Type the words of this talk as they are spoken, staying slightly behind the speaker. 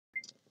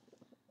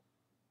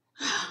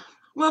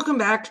Welcome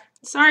back.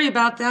 Sorry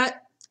about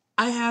that.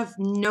 I have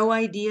no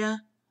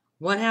idea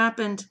what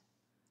happened.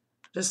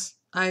 Just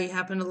I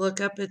happened to look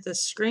up at the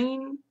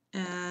screen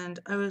and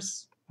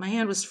my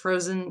hand was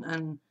frozen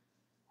and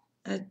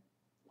I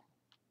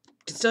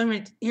could still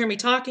hear me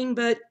talking,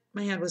 but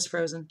my hand was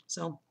frozen.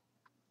 So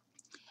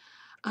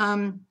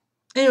um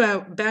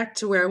anyway, back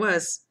to where I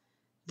was.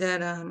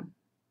 That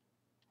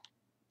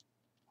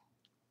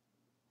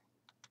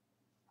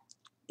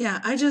yeah,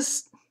 I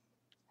just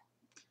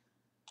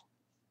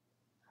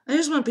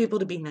want people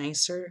to be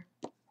nicer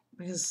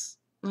because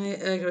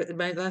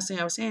my last thing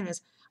I was saying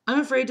is I'm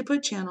afraid to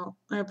put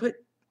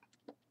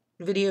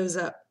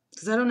videos up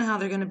because I don't know how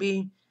they're going to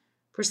be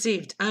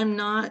perceived. I'm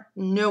not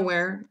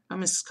nowhere a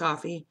Mrs.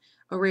 Coffee,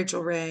 a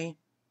Rachel Ray,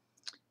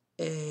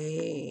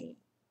 a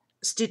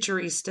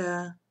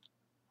Stitcherista.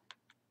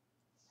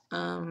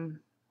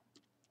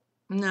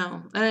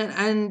 No,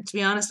 and to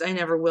be honest, I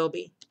never will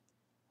be.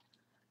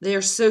 They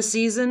are so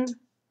seasoned.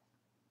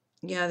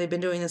 Yeah, they've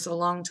been doing this a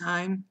long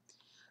time,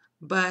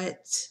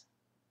 but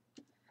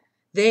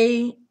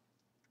they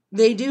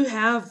they do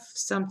have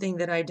something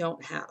that I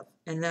don't have,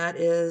 and that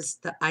is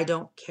the I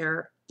don't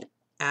care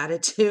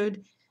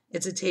attitude.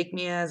 It's a take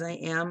me as I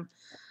am.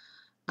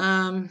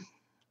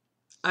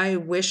 I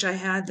wish I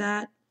had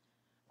that.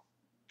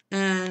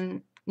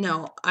 And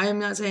no, I'm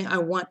not saying I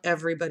want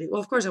everybody.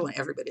 Well, of course, I want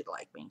everybody to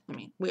like me. I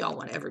mean, we all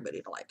want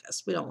everybody to like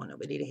us. We don't want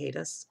nobody to hate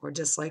us or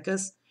dislike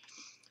us.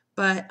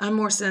 But I'm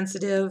more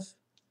sensitive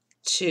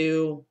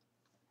to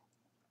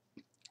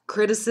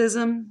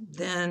criticism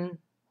than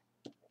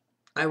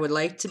I would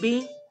like to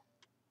be.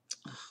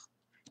 Oh,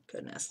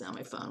 goodness, now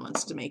my phone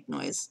wants to make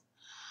noise.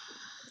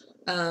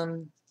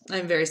 I'm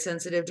very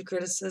sensitive to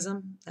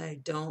criticism. I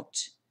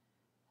don't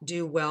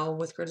do well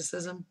with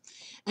criticism.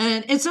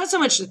 And it's not so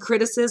much the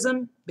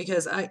criticism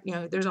because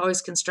there's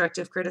always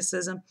constructive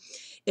criticism.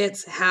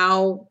 It's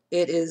how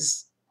it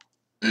is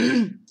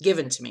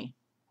given to me.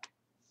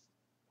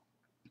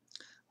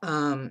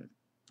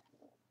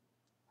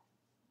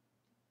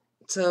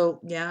 So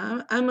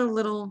yeah, I'm a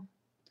little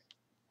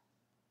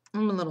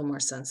more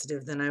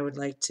sensitive than I would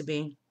like to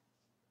be.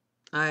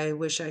 I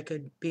wish I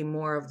could be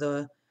more of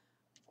the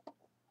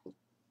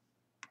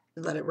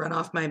let it run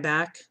off my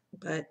back,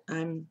 but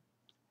I'm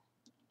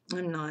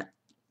not.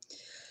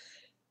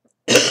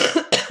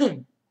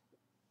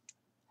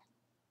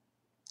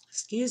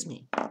 Excuse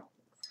me.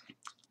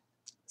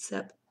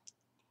 Sip.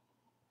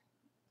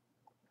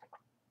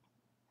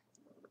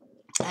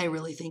 I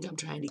really think I'm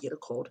trying to get a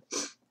cold.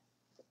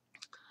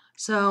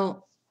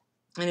 So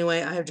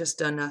anyway, I've just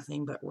done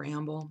nothing but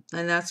ramble.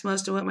 And that's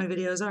most of what my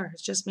videos are.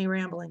 It's just me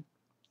rambling.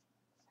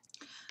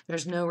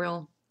 There's no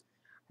real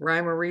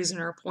rhyme or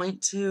reason or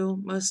point to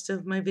most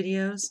of my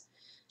videos.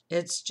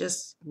 It's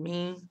just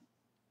me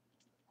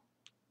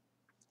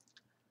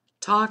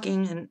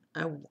talking, and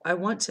I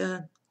want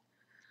to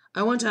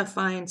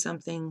find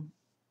something,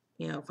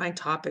 find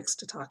topics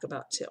to talk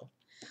about too.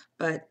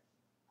 But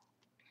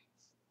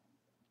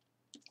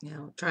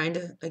trying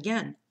to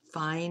again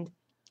find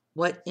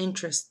what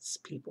interests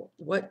people.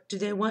 What do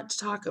they want to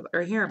talk about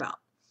or hear about?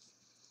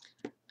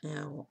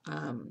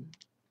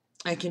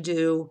 I can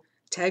do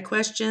tag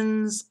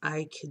questions.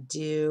 I could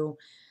do,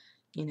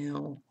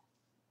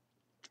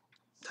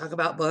 talk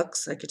about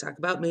books. I could talk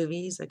about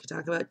movies. I could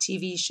talk about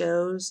TV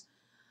shows.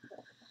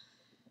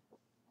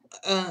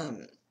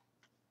 I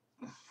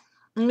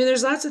mean,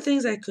 there's lots of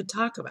things I could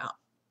talk about,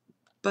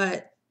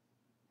 but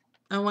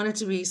I want it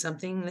to be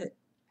something that,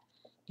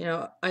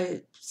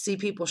 I see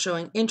people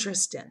showing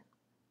interest in.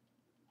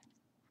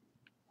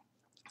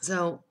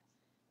 So,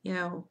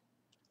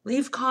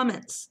 leave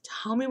comments.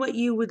 Tell me what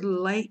you would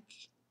like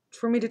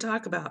for me to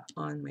talk about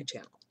on my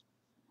channel.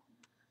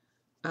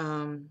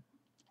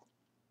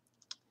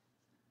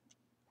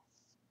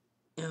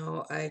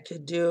 I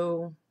could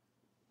do,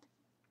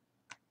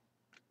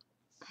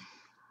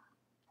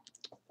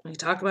 we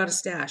talk about a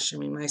stash. I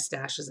mean, my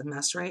stash is a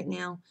mess right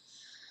now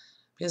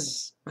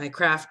because my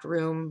craft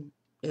room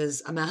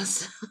is a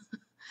mess.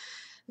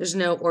 There's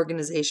no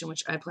organization,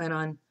 which I plan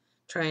on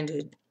trying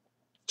to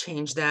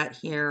change that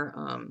here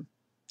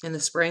in the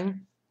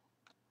spring.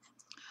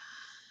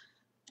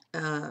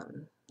 But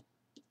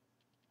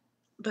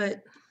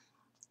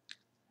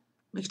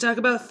we could talk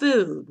about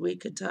food. We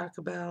could talk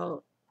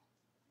about,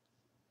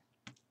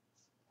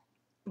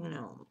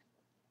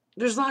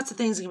 there's lots of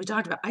things that can be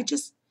talked about.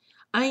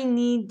 I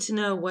need to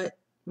know what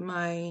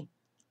my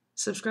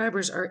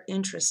subscribers are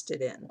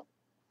interested in.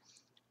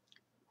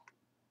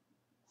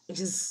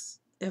 Because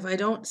if I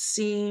don't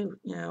see,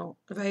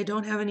 if I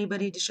don't have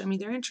anybody to show me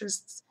their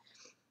interests,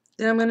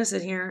 then I'm going to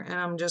sit here and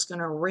I'm just going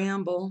to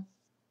ramble,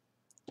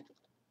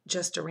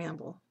 just to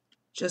ramble,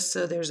 just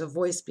so there's a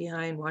voice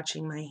behind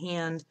watching my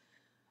hand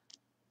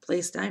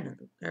place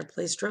diamond or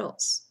place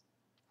drills.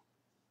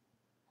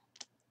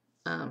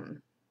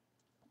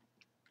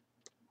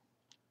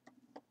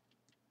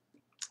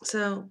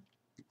 So,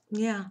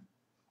 yeah.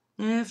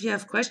 And if you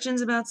have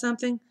questions about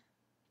something,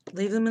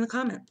 leave them in the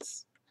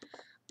comments.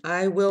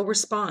 I will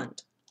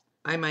respond.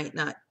 I might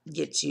not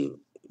get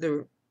you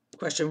the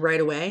question right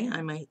away.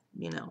 I might,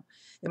 it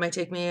might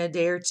take me a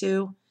day or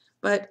two,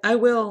 but I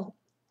will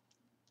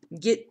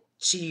get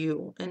to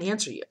you and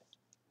answer you.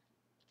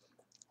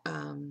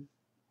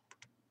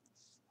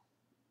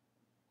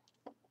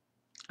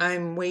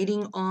 I'm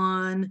waiting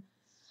on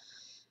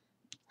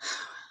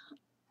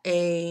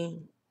a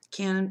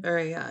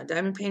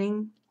diamond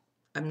painting.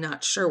 I'm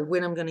not sure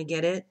when I'm going to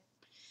get it.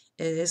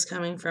 It is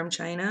coming from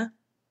China.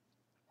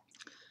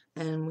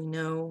 And we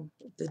know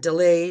the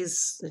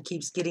delays. It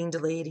keeps getting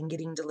delayed and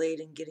getting delayed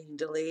and getting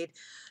delayed.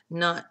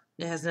 It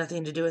has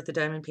nothing to do with the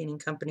diamond painting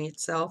company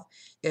itself.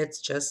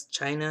 It's just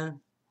China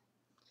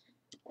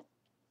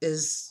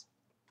is,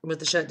 with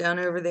the shutdown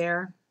over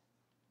there,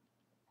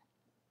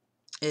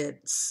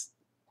 it's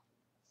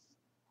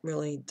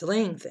really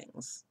delaying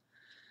things.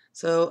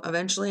 So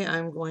eventually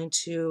I'm going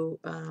to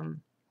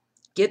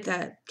get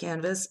that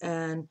canvas,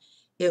 and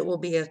it will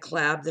be a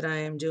collab that I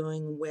am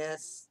doing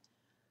with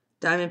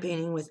diamond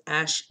painting with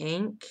ash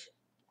ink.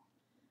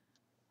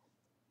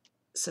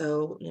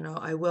 So,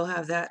 I will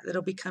have that.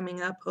 That'll be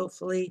coming up,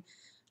 hopefully.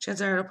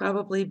 Chances are it'll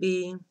probably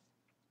be,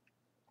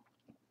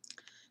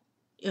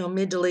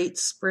 mid to late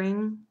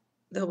spring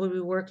that we'll be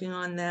working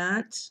on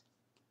that.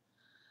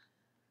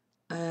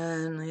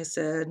 And like I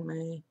said,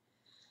 my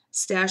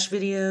stash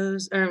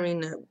videos,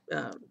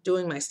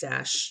 doing my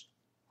stash,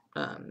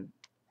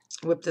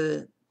 WIP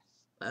the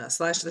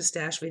slash the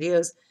stash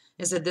videos.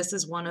 I said this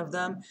is one of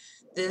them.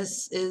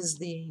 This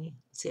is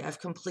I've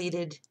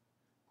completed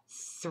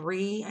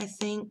 3, I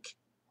think,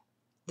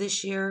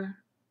 this year,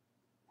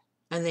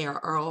 and they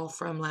are all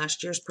from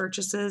last year's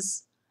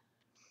purchases.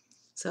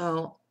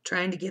 So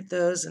trying to get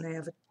those, and I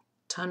have a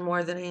ton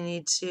more that I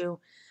need to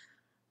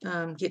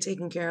get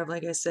taken care of.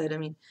 Like I said,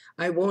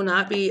 I will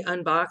not be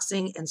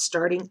unboxing and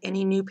starting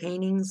any new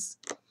paintings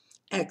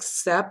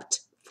except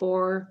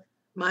for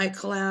my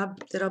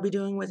collab that I'll be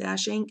doing with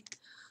Ash Ink.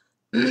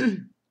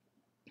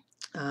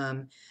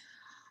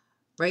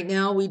 Right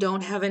now, we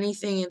don't have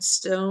anything in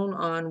stone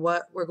on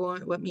what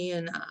me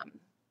and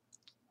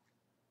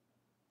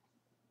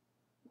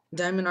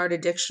Diamond Art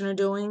Addiction are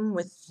doing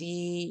with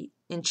the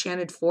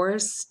Enchanted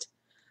Forest.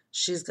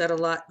 She's got a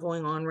lot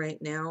going on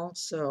right now,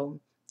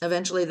 so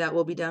eventually that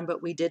will be done,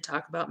 but we did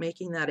talk about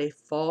making that a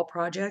fall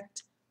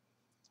project.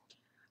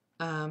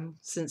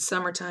 Since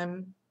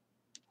summertime,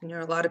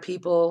 a lot of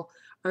people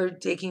are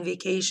taking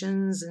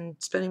vacations and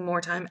spending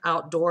more time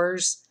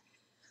outdoors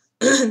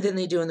than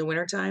they do in the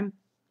wintertime.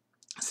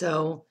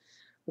 So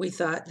we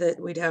thought that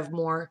we'd have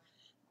more,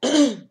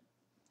 it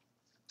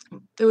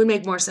would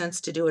make more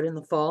sense to do it in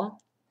the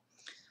fall.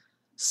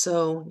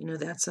 So,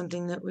 that's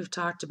something that we've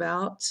talked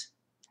about.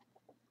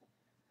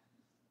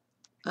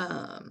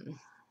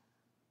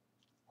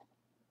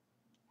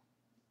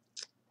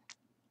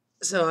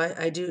 So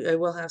I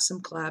will have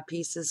some collab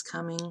pieces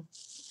coming,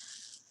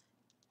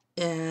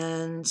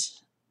 and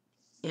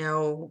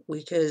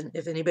we could,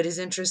 if anybody's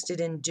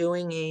interested in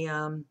doing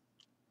a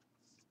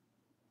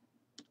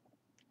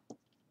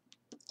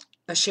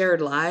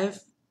shared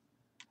live,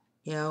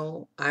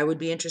 I would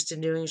be interested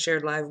in doing a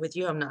shared live with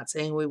you. I'm not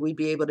saying we'd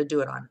be able to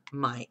do it on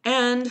my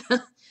end.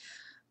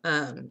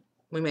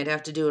 We might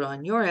have to do it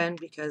on your end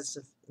because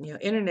of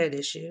internet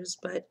issues,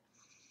 but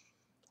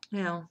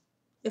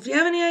if you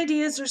have any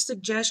ideas or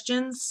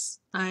suggestions,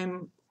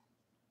 I'm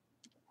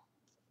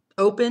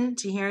open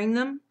to hearing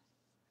them.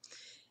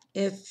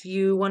 If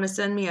you want to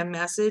send me a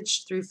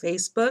message through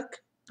Facebook,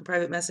 a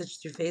private message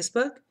through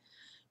Facebook,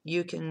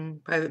 you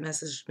can private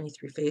message me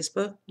through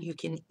Facebook. You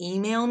can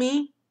email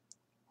me.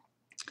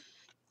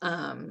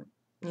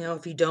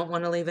 If you don't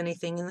want to leave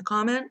anything in the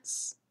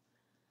comments,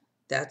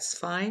 that's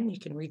fine. You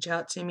can reach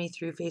out to me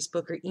through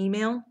Facebook or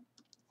email.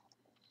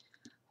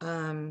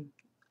 I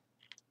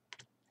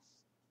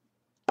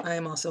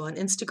am also on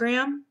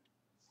Instagram.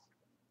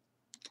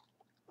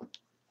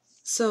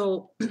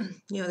 So,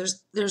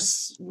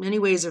 there's many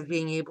ways of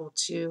being able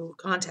to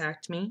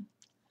contact me.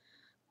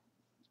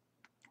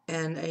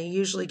 And I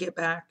usually get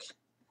back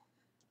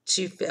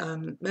to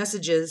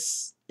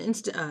messages on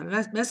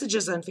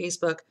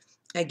Facebook.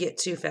 I get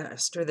to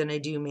faster than I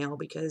do mail,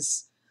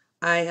 because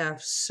I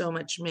have so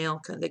much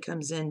mail that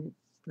comes in,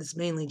 that's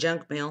mainly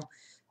junk mail,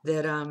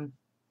 that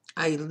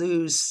I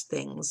lose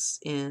things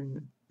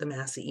in the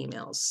massy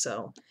emails.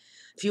 So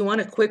if you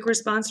want a quick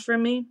response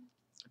from me,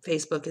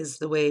 Facebook is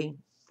the way.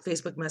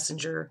 Facebook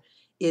Messenger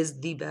is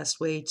the best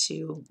way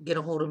to get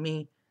a hold of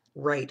me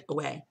right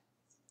away.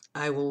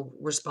 I will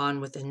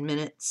respond within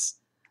minutes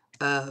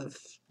of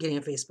getting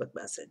a Facebook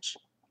message.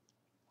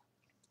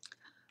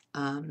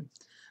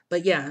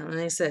 But yeah, like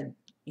I said,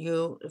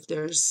 if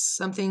there's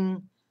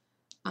something,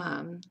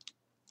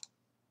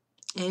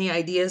 any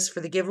ideas for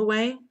the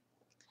giveaway,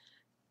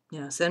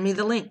 send me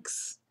the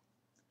links.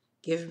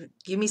 Give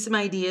me some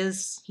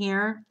ideas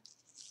here.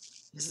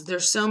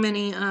 There's so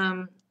many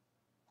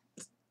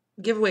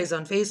giveaways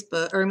on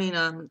Facebook,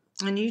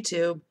 on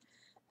YouTube,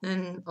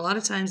 and a lot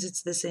of times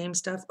it's the same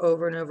stuff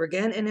over and over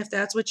again. And if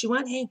that's what you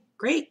want, hey,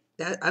 great,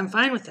 I'm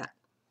fine with that.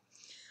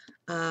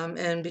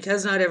 And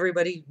because not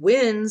everybody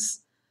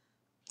wins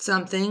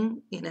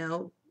something,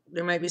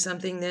 there might be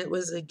something that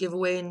was a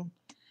giveaway and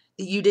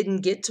that you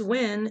didn't get to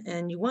win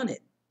and you won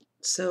it.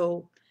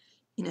 So,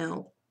 you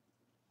know,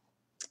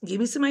 give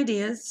me some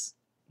ideas,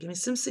 give me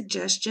some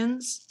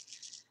suggestions,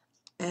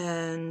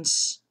 and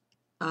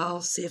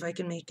I'll see if I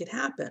can make it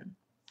happen.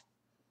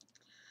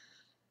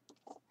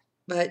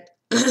 But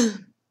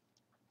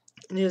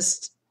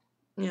just,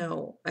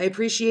 I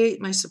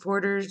appreciate my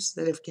supporters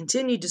that have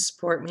continued to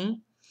support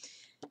me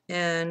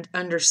and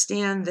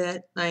understand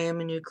that I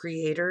am a new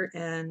creator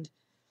and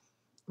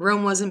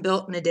Rome wasn't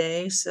built in a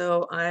day,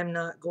 so I'm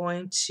not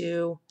going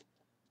to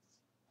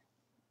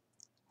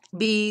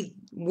be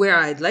where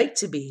I'd like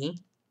to be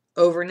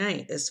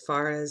overnight as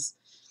far as,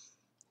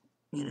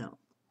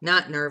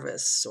 not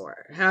nervous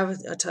or have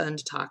a ton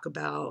to talk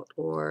about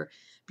or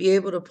be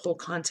able to pull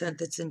content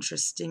that's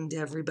interesting to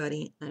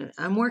everybody.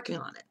 I'm working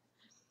on it.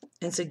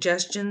 And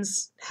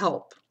suggestions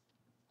help.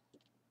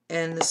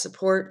 And the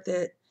support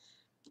that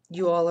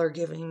you all are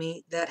giving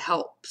me, that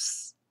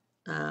helps.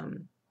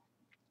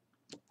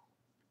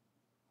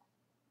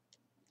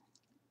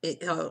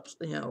 It helps,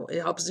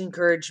 it helps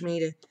encourage me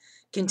to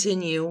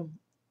continue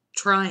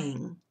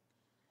trying.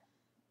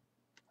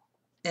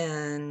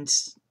 And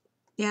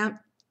yeah,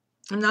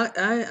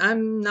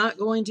 I'm not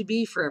going to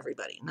be for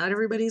everybody. Not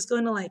everybody's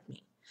going to like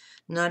me.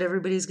 Not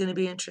everybody's going to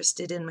be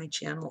interested in my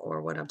channel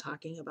or what I'm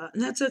talking about.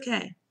 And that's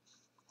okay.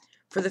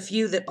 For the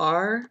few that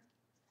are,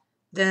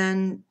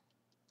 then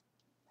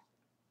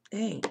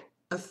hey,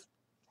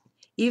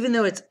 even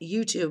though it's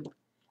YouTube,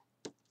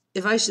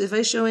 if I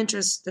show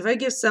interest, if I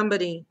give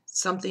somebody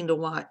something to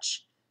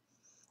watch,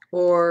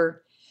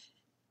 or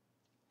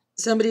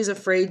somebody's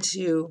afraid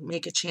to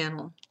make a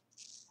channel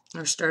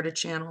or start a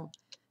channel,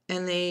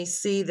 and they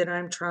see that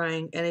I'm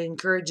trying and it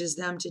encourages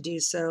them to do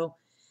so,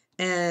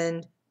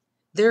 and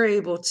they're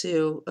able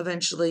to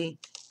eventually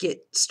get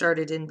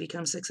started and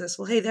become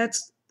successful, hey,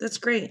 that's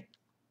great.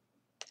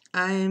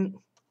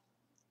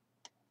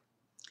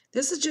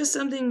 This is just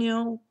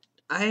something,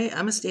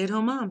 I'm a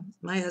stay-at-home mom.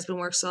 My husband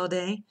works all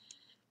day.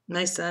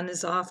 My son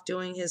is off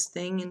doing his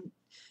thing and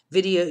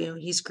video,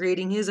 he's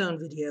creating his own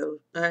video,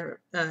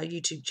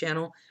 YouTube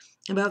channel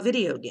about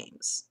video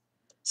games.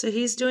 So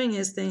he's doing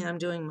his thing, I'm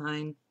doing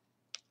mine.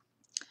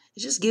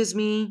 It just gives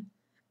me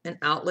an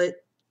outlet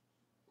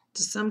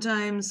to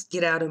sometimes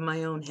get out of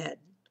my own head.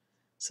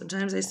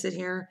 Sometimes I sit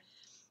here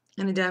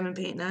in a diamond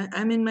paint and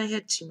I'm in my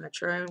head too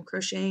much, or I'm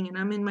crocheting and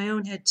I'm in my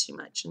own head too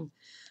much. And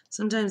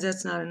sometimes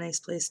that's not a nice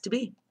place to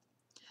be.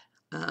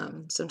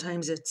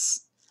 Sometimes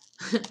it's,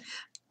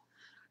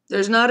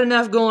 there's not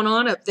enough going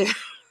on up there.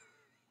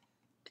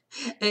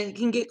 And it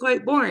can get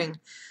quite boring.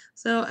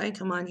 So I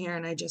come on here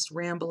and I just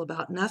ramble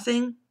about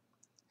nothing.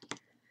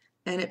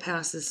 And it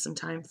passes some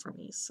time for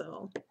me.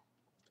 So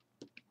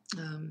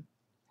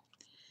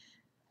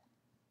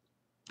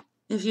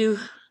if you,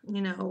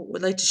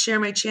 would like to share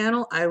my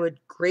channel, I would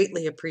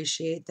greatly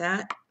appreciate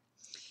that.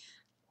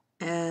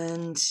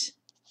 And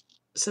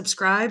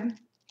subscribe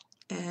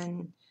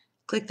and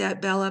click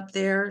that bell up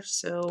there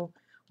so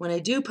when I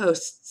do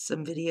post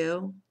some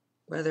video,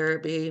 whether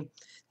it be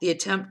the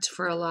attempt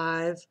for a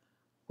live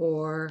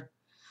or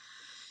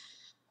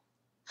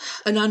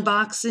an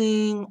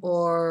unboxing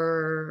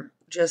or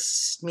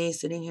just me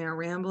sitting here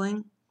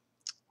rambling,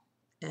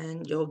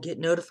 and you'll get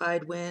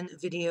notified when a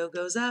video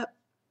goes up.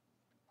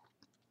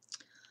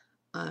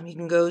 You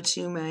can go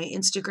to my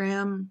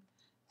Instagram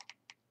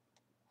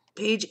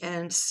page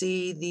and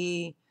see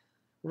the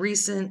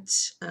recent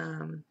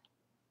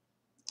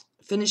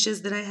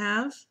finishes that I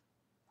have.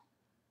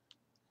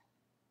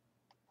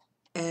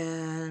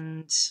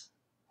 And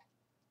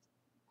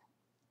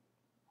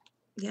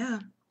yeah.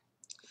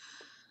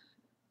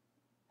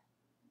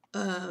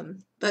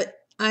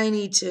 But I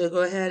need to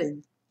go ahead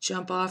and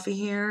jump off of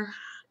here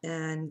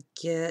and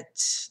get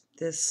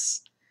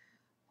this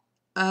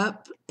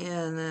up,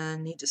 and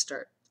then need to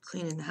start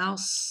cleaning the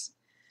house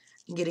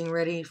and getting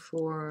ready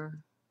for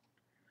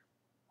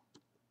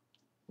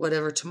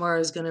whatever tomorrow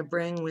is going to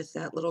bring with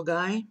that little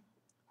guy.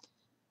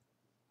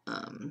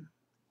 I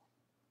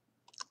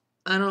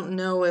don't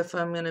know if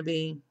I'm going to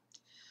be,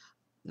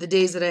 the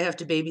days that I have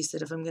to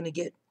babysit, if I'm going to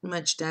get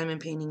much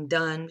diamond painting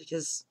done,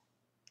 because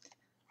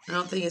I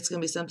don't think it's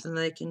going to be something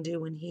that I can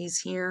do when he's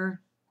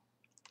here.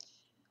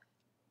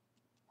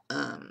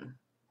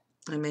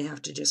 I may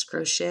have to just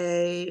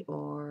crochet,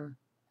 or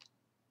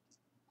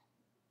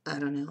I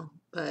don't know,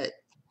 but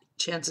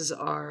chances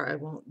are I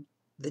won't,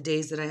 the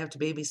days that I have to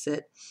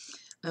babysit,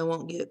 I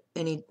won't get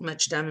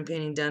much diamond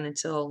painting done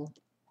until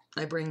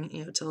I bring,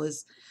 till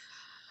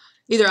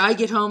either I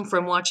get home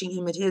from watching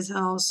him at his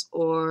house,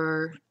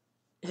 or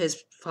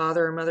his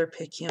father or mother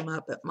pick him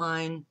up at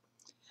mine.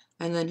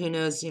 And then who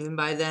knows, even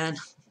by then,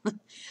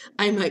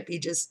 I might be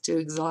just too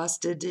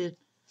exhausted to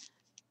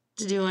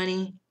do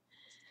any.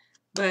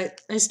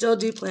 But I still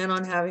do plan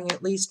on having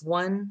at least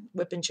one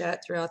WIP and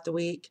chat throughout the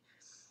week.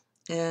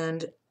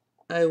 And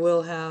I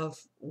will have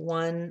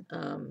one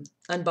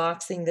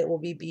unboxing that will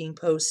be being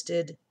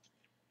posted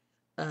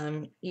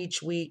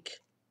each week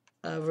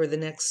over the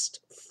next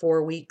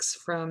 4 weeks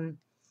from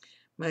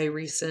my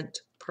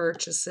recent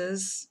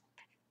purchases.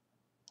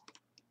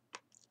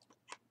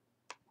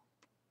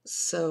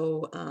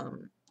 So,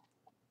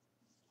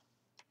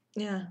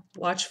 yeah,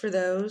 watch for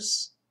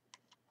those.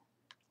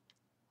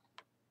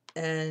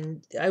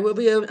 And I will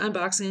be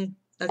unboxing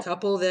a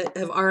couple that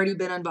have already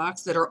been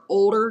unboxed that are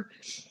older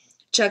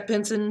Chuck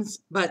Pensons,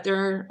 but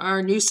there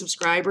are new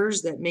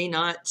subscribers that may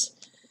not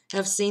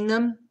have seen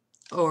them,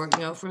 or, you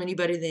know, from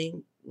anybody, they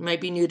might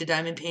be new to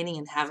diamond painting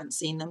and haven't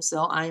seen them.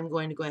 So I am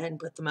going to go ahead and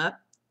put them up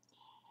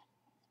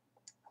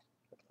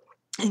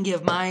and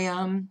give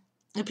my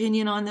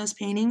opinion on those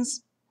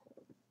paintings.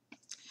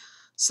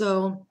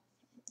 So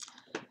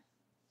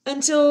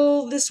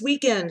until this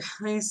weekend,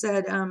 like I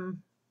said,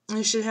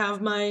 I should have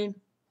my,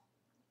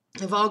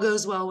 if all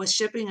goes well with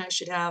shipping, I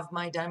should have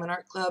my Diamond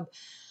Art Club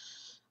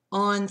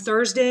on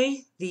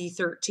Thursday, the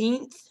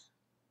 13th,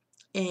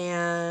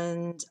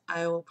 and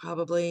I will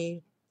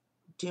probably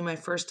do my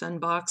first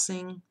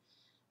unboxing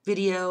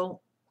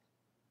video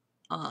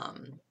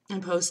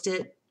and post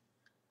it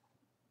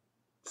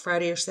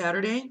Friday or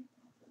Saturday.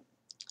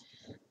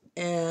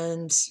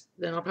 And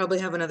then I'll probably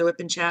have another WIP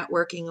and chat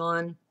working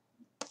on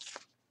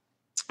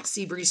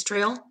Seabreeze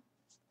Trail.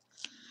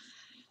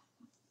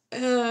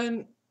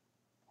 And,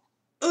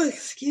 oh,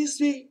 excuse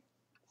me.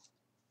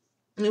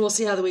 And we'll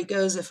see how the week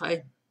goes. If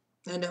I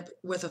end up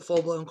with a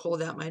full-blown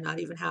cold, that might not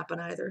even happen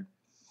either.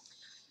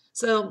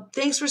 So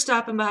thanks for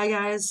stopping by,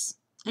 guys.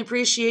 I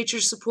appreciate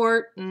your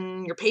support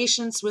and your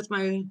patience with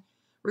my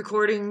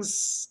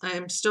recordings.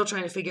 I'm still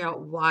trying to figure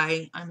out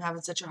why I'm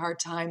having such a hard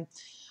time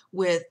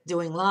with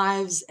doing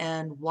lives,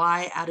 and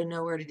why out of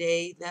nowhere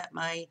today that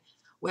my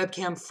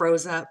webcam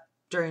froze up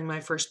during my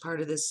first part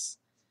of this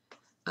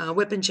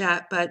WIP and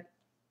chat. But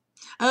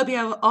I hope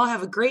you all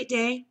have a great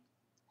day.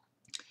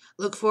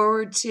 Look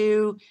forward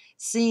to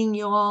seeing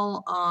you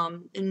all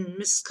in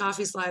Mrs.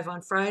 Coffee's Live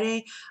on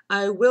Friday.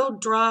 I will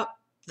drop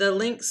the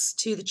links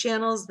to the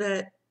channels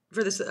that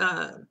for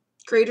the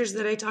creators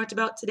that I talked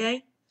about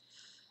today.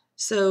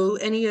 So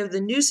any of the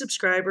new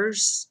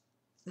subscribers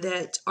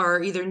that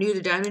are either new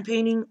to diamond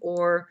painting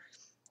or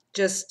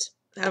just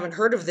haven't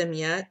heard of them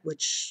yet,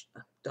 which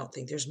I don't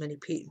think there's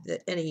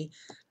any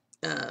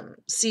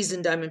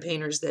seasoned diamond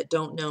painters that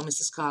don't know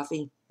Mrs.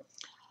 Coffee,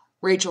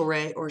 Rachel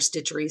Ray, or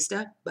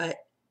Stitcherista. But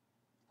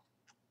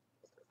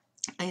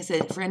like I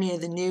said, for any of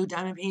the new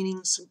diamond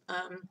painting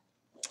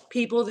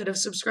people that have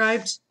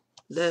subscribed,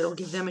 that'll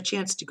give them a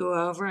chance to go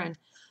over and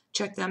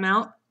check them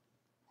out.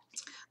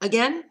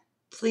 Again,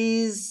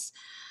 please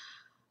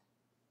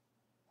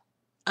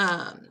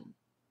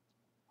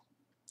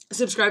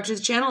subscribe to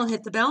the channel and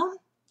hit the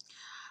bell.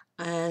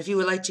 If you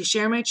would like to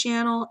share my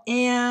channel,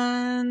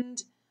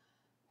 and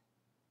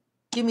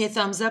give me a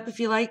thumbs up if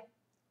you like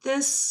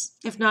this.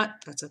 If not,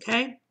 that's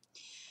okay.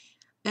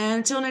 And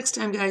until next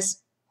time,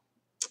 guys,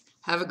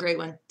 have a great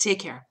one. Take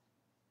care.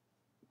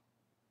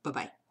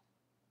 Bye-bye.